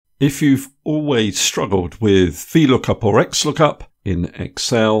If you've always struggled with VLOOKUP or Xlookup in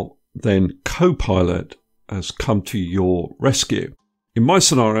Excel, then CoPilot has come to your rescue. In my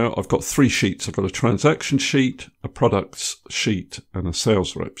scenario, I've got three sheets. I've got a transaction sheet, a products sheet, and a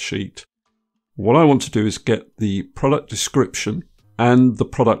sales rep sheet. What I want to do is get the product description and the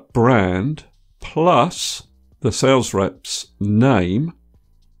product brand plus the sales rep's name,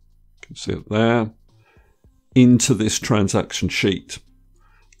 you can see it there, into this transaction sheet.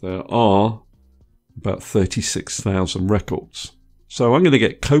 There are about 36,000 records. So I'm going to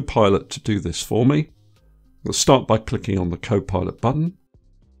get CoPilot to do this for me. We'll start by clicking on the CoPilot button.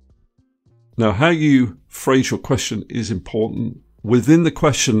 Now, how you phrase your question is important. Within the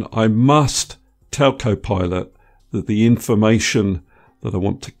question, I must tell CoPilot that the information that I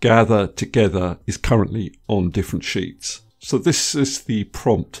want to gather together is currently on different sheets. So this is the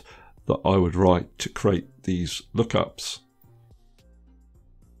prompt that I would write to create these lookups.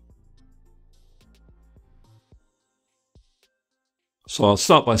 So I'll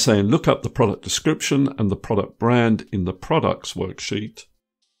start by saying look up the product description and the product brand in the products worksheet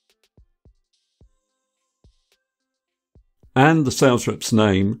and the sales rep's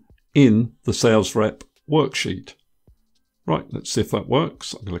name in the sales rep worksheet. Right, let's see if that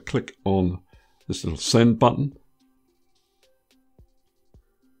works. I'm going to click on this little send button.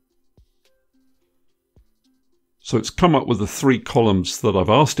 So it's come up with the three columns that I've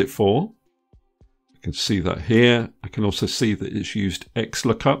asked it for. I can see that here. I can also see that it's used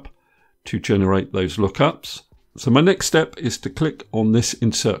Xlookup to generate those lookups. So my next step is to click on this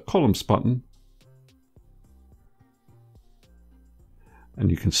Insert Columns button.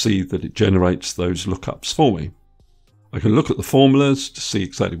 And you can see that it generates those lookups for me. I can look at the formulas to see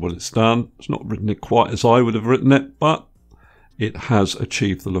exactly what it's done. It's not written it quite as I would have written it, but it has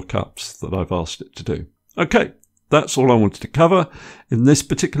achieved the lookups that I've asked it to do. Okay. That's all I wanted to cover in this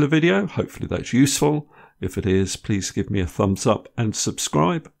particular video. Hopefully that's useful. If it is, please give me a thumbs up and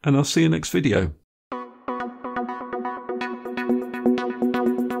subscribe, and I'll see you next video.